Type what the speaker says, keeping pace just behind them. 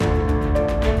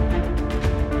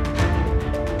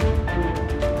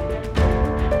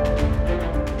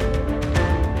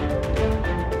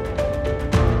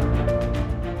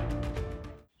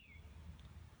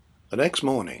next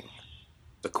morning,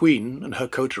 the Queen and her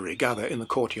coterie gather in the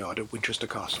courtyard of Winchester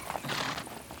Castle.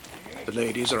 The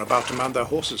ladies are about to mount their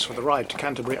horses for the ride to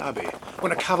Canterbury Abbey,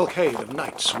 when a cavalcade of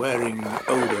knights wearing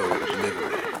Odo's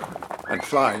livery and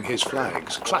flying his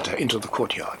flags clatter into the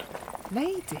courtyard.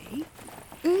 Lady,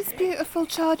 whose beautiful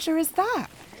charger is that?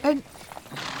 And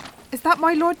is that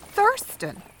my Lord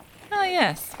Thurstan? Ah,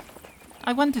 yes.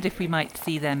 I wondered if we might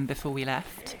see them before we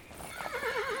left.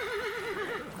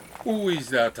 Who is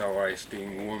that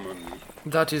arresting woman?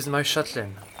 That is my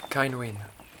chatelaine, Cynewyn,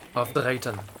 of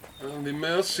Drayton. The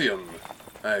Mercian.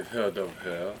 I've heard of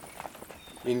her.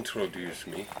 Introduce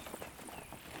me.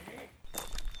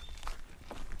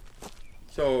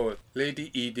 So,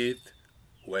 Lady Edith,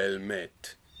 well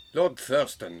met. Lord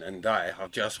Thurstan and I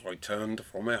have just returned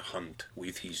from a hunt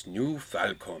with his new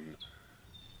falcon.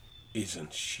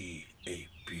 Isn't she a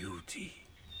beauty?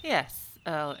 Yes,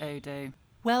 Earl Odo.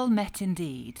 Well met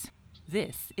indeed.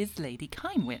 This is Lady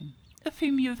Cynewyn, of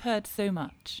whom you have heard so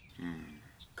much.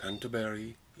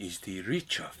 Canterbury is the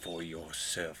richer for your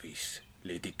service,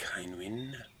 Lady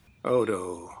Cynewyn.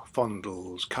 Odo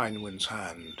fondles Cynewyn's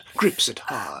hand, grips it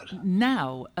hard.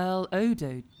 Now, Earl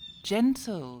Odo,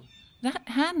 gentle. That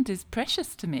hand is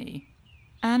precious to me.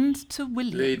 And to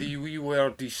William. Lady, we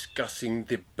were discussing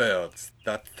the birds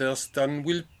that Thurstan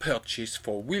will purchase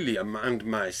for William and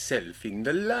myself in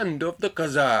the land of the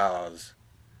Khazars.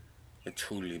 A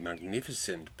truly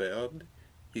magnificent bird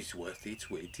is worth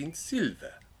its weight in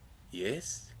silver,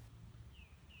 yes?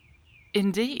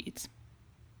 Indeed.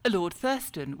 Lord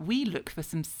Thurstan, we look for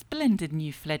some splendid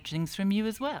new fledglings from you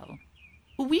as well.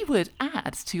 We would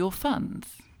add to your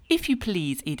funds. If you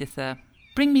please, Editha,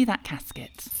 bring me that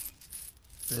casket.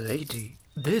 Lady,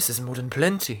 this is more than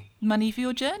plenty. Money for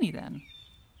your journey, then.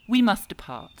 We must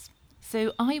depart.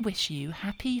 So I wish you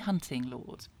happy hunting,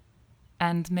 Lord.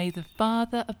 And may the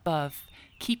Father above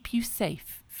keep you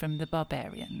safe from the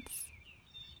barbarians.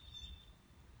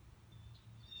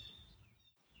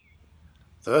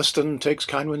 Thurstan takes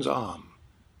Cynewyn's arm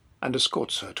and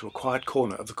escorts her to a quiet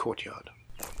corner of the courtyard.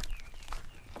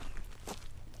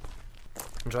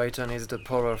 Drayton is the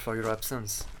poorer for your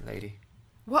absence, lady.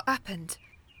 What happened?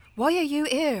 Why are you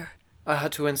here? I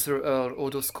had to answer Earl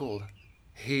Odo's call.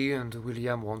 He and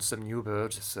William want some new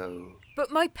birds, so... But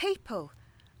my people,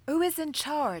 who is in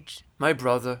charge? My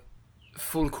brother.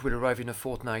 Fulk will arrive in a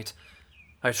fortnight.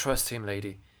 I trust him,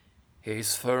 lady. He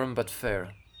is firm but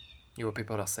fair. Your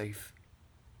people are safe.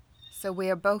 So we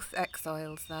are both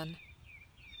exiles, then?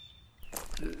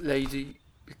 Lady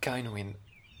Cynewyn,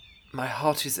 my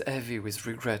heart is heavy with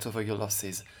regret over your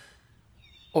losses.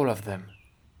 All of them.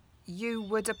 You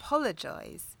would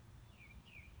apologise?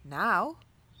 Now?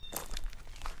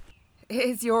 It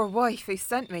is your wife who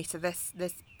sent me to this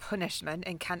punishment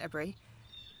in Canterbury.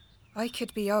 I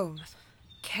could be home,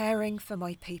 caring for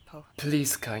my people.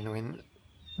 Please, Cynewyn.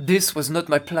 This was not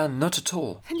my plan, not at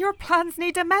all. And your plans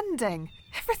need amending.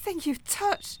 Everything you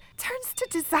touch turns to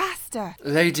disaster.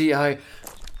 Lady, I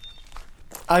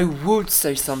would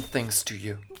say some things to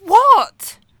you.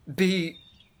 What? Be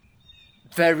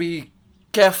very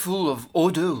careful of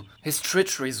Odo. His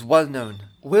treachery is well known.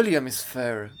 William is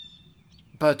fair,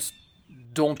 but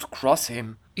don't cross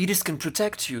him. Edith can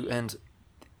protect you, and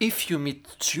if you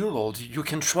meet Gerald, you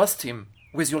can trust him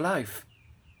with your life.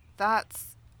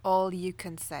 That's all you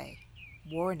can say.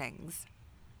 Warnings.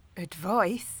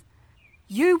 Advice?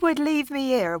 You would leave me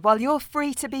here while you're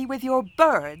free to be with your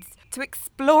birds, to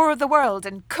explore the world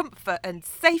in comfort and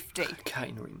safety.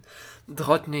 Cynewyn,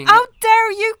 Drottning... How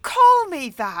dare you call me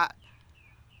that?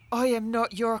 I am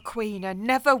not your queen and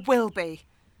never will be.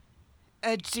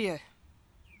 Adieu.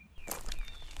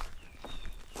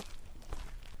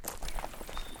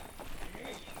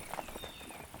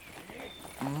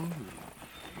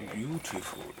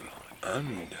 Beautiful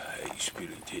and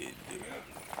high-spirited.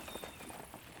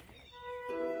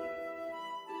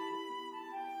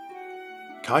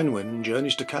 Cynewyn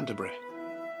journeys to Canterbury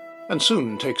and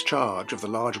soon takes charge of the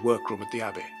large workroom at the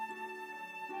Abbey.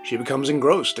 She becomes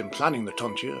engrossed in planning the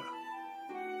Tenture.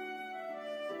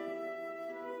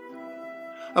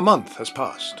 A month has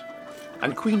passed,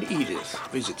 and Queen Edith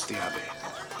visits the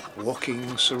Abbey,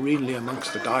 walking serenely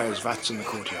amongst the dyers' vats in the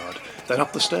courtyard, then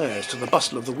up the stairs to the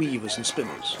bustle of the weavers and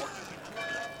spinners.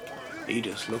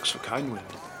 Edith looks for Cynewyn,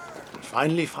 and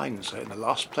finally finds her in the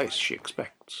last place she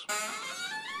expects.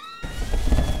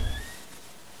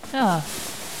 Ah,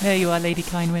 there you are, Lady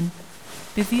Cynewyn.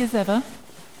 Busy as ever?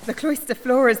 The cloister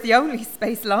floor is the only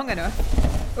space long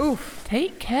enough. Oof.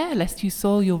 Take care lest you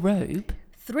soil your robe.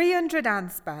 300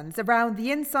 handspans around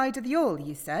the inside of the awl,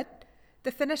 you said?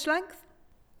 The finished length?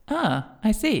 Ah,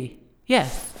 I see.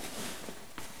 Yes.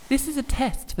 This is a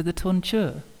test for the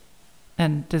Tenture.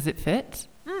 And does it fit?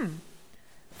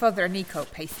 Father Nico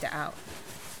paced it out.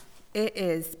 It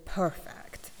is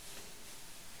perfect.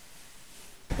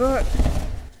 But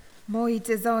my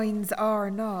designs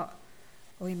are not,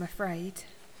 I'm afraid.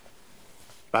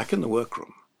 Back in the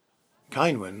workroom,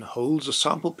 Cynewyn holds a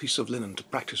sample piece of linen to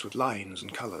practice with lines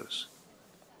and colours.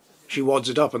 She wads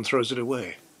it up and throws it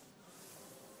away.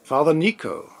 Father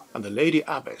Nico and the Lady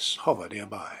Abbess hover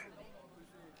nearby.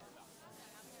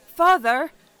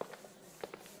 Father,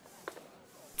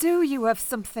 do you have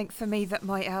something for me that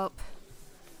might help?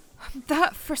 I'm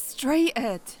that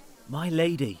frustrated. My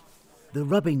lady, the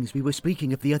rubbings we were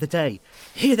speaking of the other day,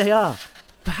 here they are.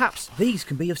 Perhaps these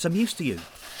can be of some use to you.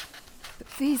 But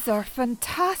these are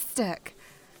fantastic.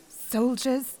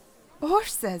 Soldiers,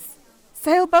 horses,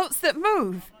 sailboats that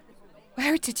move.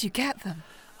 Where did you get them?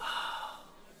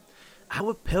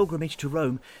 Our pilgrimage to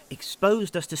Rome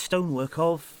exposed us to stonework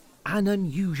of an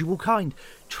unusual kind.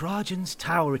 Trajan's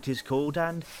Tower it is called,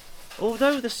 and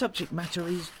although the subject matter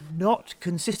is not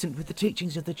consistent with the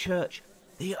teachings of the Church,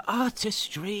 the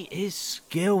artistry is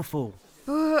skillful.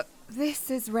 But this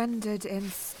is rendered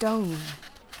in stone.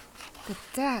 The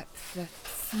depth, the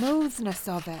smoothness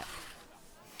of it.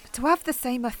 To have the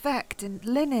same effect in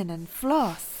linen and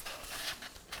floss.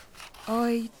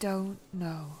 I don't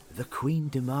know. The Queen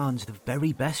demands the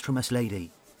very best from us,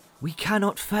 lady. We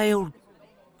cannot fail.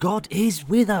 God is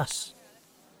with us.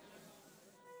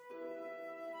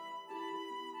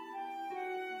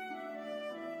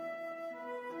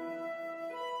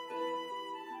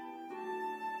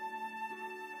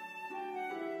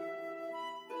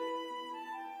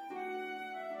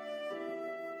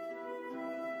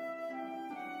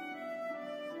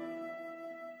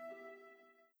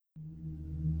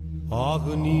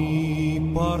 Agni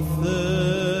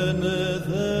parthene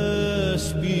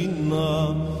despina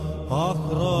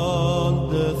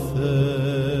achrante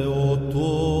Theotoke.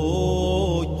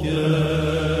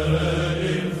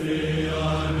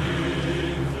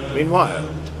 Meanwhile,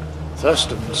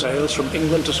 Thurstan sails from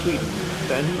England to Sweden,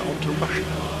 then on to Russia.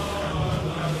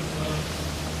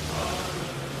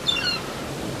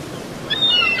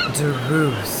 The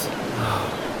ruse.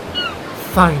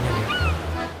 Finally.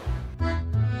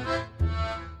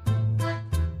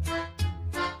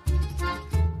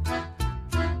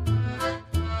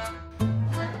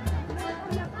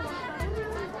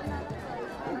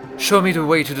 Show me the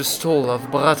way to the stall of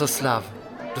Bratislav,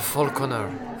 the falconer.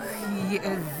 He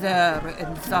is there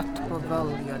in that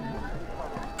pavilion.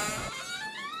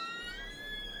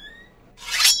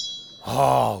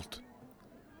 Halt!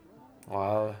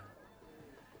 Well,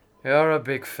 you're a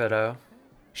big fellow.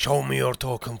 Show me your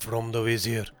token from the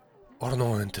vizier, or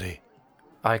no entry.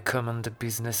 I come on the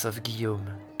business of Guillaume,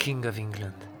 King of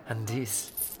England, and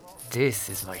this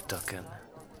is my token.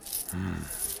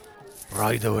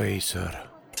 Right away, sir.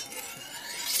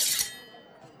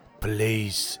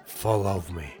 Please follow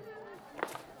me.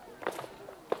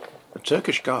 A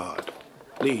Turkish guard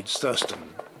leads Thurstan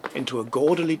into a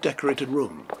gaudily decorated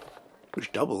room,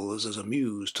 which doubles as a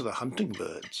muse to the hunting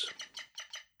birds.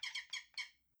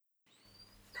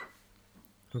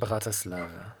 Bratislav,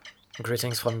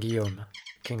 greetings from Guillaume,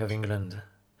 King of England.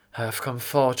 I have come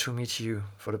far to meet you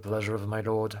for the pleasure of my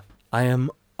lord. I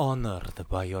am honored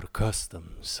by your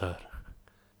custom, sir.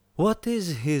 What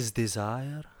is his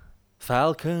desire?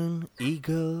 Falcon,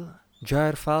 eagle,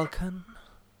 gyrfalcon?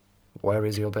 Where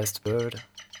is your best bird?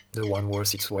 The one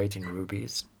worth its weight in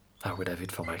rubies. I would have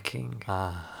it for my king.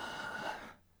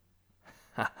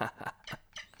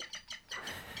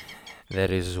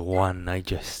 There is one I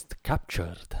just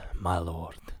captured, my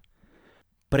lord.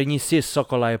 Принеси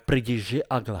сокола и придержи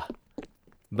агла.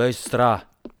 Быстро!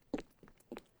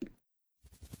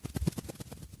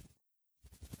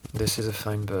 This is a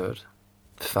fine bird.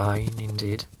 Fine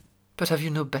indeed. But have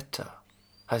you no better?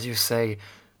 As you say,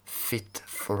 fit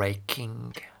for a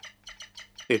king.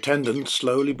 The attendant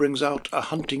slowly brings out a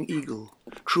hunting eagle,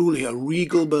 truly a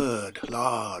regal bird,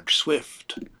 large,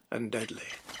 swift, and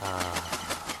deadly.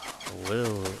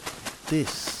 Will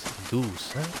this do,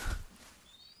 sir?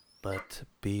 But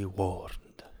be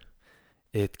warned.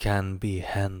 It can be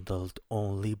handled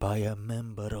only by a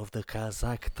member of the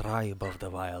Kazakh tribe of the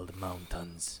Wild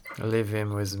Mountains. Leave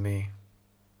him with me.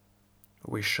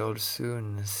 We shall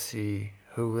soon see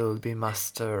who will be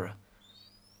master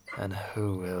and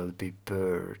who will be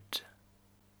bird.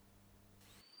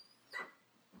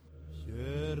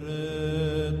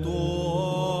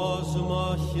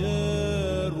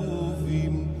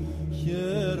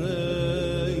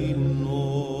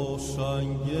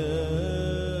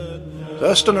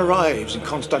 Thurstan arrives in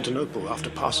Constantinople after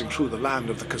passing through the land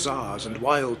of the Khazars and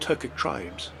wild Turkic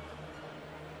tribes.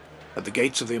 At the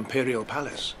gates of the imperial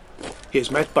palace, he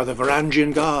is met by the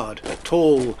Varangian Guard,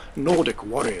 tall Nordic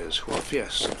warriors who are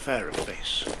fierce and fair of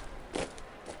face.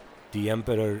 The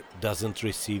Emperor doesn't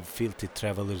receive filthy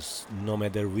travelers no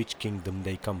matter which kingdom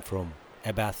they come from.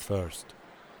 A bath first.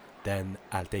 Then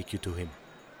I'll take you to him.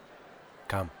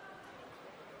 Come.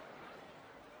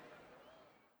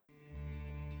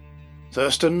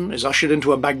 Thurstan is ushered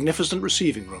into a magnificent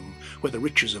receiving room where the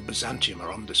riches of Byzantium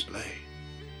are on display.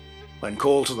 When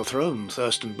called to the throne,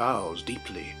 Thurstan bows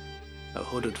deeply, a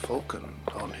hooded falcon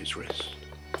on his wrist.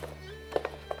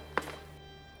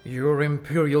 Your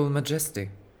Imperial Majesty,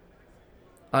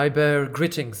 I bear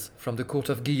greetings from the court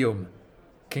of Guillaume,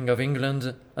 King of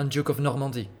England and Duke of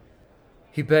Normandy.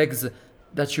 He begs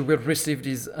that you will receive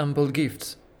these humble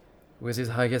gifts with his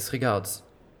highest regards.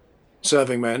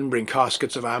 Serving men bring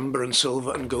caskets of amber and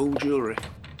silver and gold jewellery.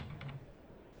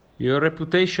 Your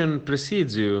reputation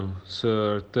precedes you,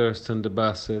 Sir Thurstan the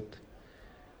Basset.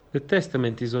 The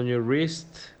testament is on your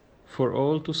wrist for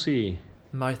all to see.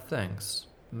 My thanks,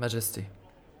 Majesty.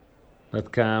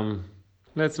 But come,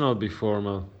 let's not be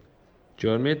formal.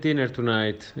 Join me at dinner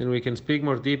tonight, and we can speak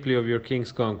more deeply of your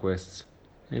king's conquests,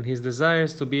 and his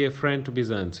desires to be a friend to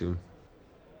Byzantium.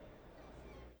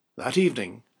 That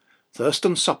evening,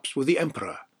 Thurstan sups with the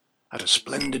Emperor at a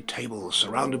splendid table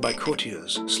surrounded by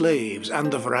courtiers, slaves, and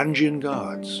the Varangian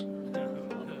Guards.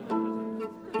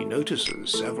 He notices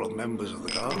several members of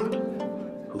the Guard,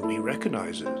 whom he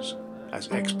recognizes as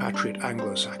expatriate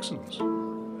Anglo-Saxons.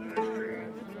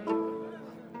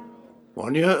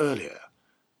 1 year earlier,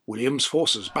 William's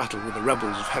forces battled with the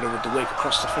rebels of Hereward the Wake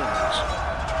across the Fens.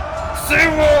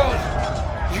 Cynewyn!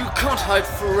 You can't hide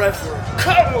forever,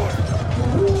 coward!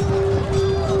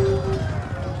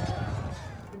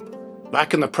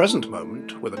 Back in the present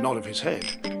moment, with a nod of his head,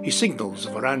 he signals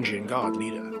the Varangian Guard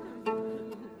leader.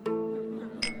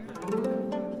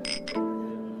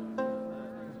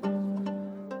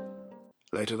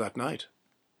 Later that night,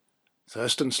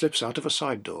 Thurstan slips out of a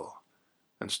side door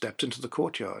and steps into the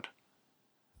courtyard,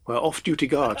 where off-duty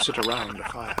guards sit around a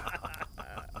fire.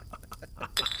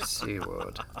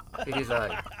 Seaward, it is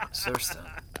I, Thurstan.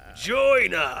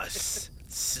 Join us,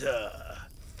 Sir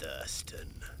Thurstan.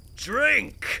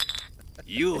 Drink!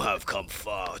 You have come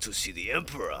far to see the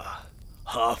Emperor,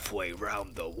 halfway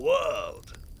round the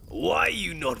world. Why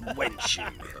you not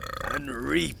wenching and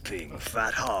reaping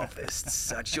fat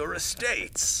harvests at your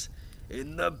estates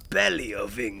in the belly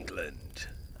of England?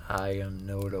 I am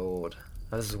no lord,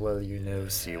 as well you know,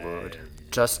 Seaward.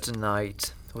 Just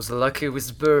tonight, was lucky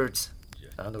with birds,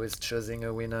 and with choosing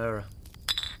a winner.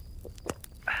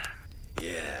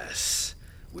 Yes,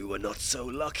 we were not so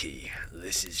lucky,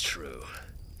 this is true.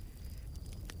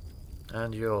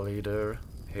 And your leader,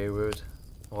 Hayward,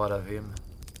 what of him?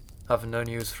 I've no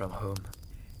news from home.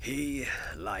 He,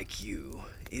 like you,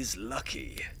 is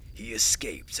lucky. He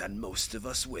escaped, and most of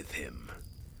us with him.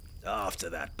 After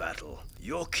that battle,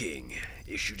 your king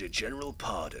issued a general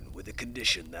pardon with the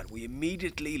condition that we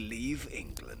immediately leave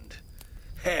England.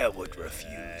 Hereward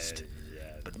refused,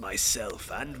 but myself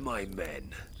and my men,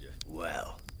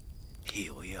 well,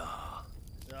 here we are.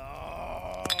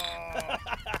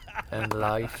 And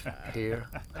life here,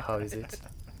 how is it?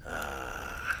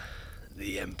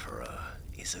 The Emperor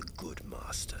is a good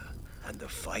master, and the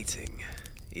fighting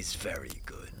is very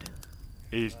good.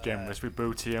 He's generous with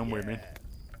booty and women.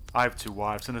 I have 2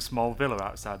 wives and a small villa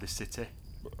outside the city.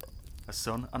 A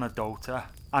son and a daughter,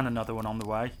 and another one on the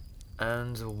way.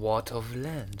 And what of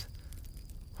land?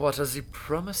 What has he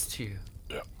promised you?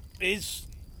 His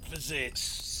visit,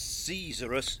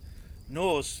 Caesarus,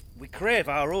 knows we crave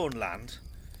our own land.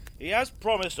 He has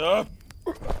promised her.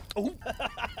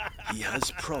 He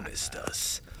has promised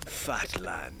us fat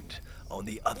land on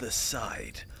the other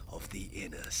side of the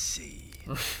inner sea.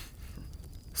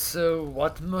 So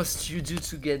what must you do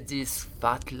to get this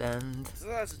fat land?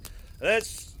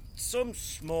 There's some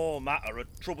small matter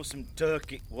of troublesome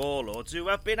Turkic warlords who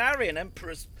have been harrying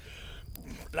Emperor's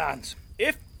lands.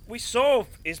 If we solve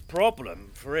his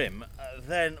problem for him,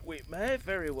 then we may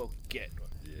very well get...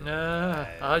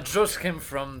 I just came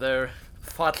from there.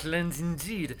 Fat land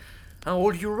indeed, and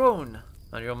all your own,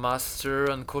 and your master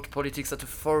and court politics at a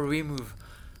far remove.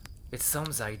 It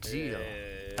sounds ideal.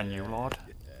 And you, Lord?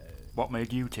 What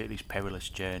made you take this perilous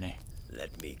journey?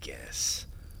 Let me guess.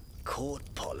 Court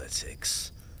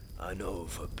politics, an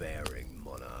overbearing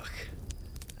monarch,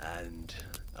 and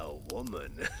a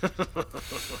woman.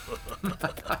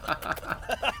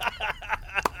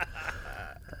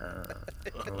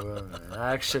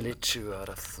 Actually 2 out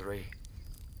of 3.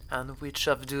 And which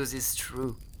of those is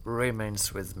true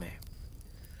remains with me.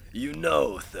 You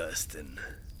know, Thurstan,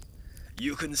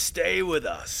 you can stay with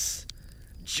us,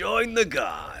 join the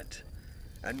Guard,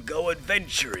 and go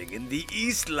adventuring in the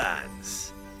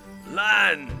Eastlands.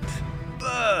 Land,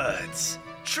 birds,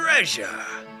 treasure,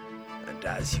 and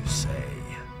as you say,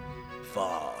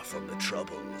 far from the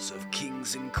troubles of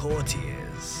kings and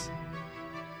courtiers.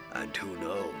 And who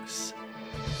knows,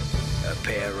 a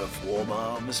pair of warm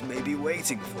arms may be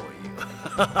waiting for you.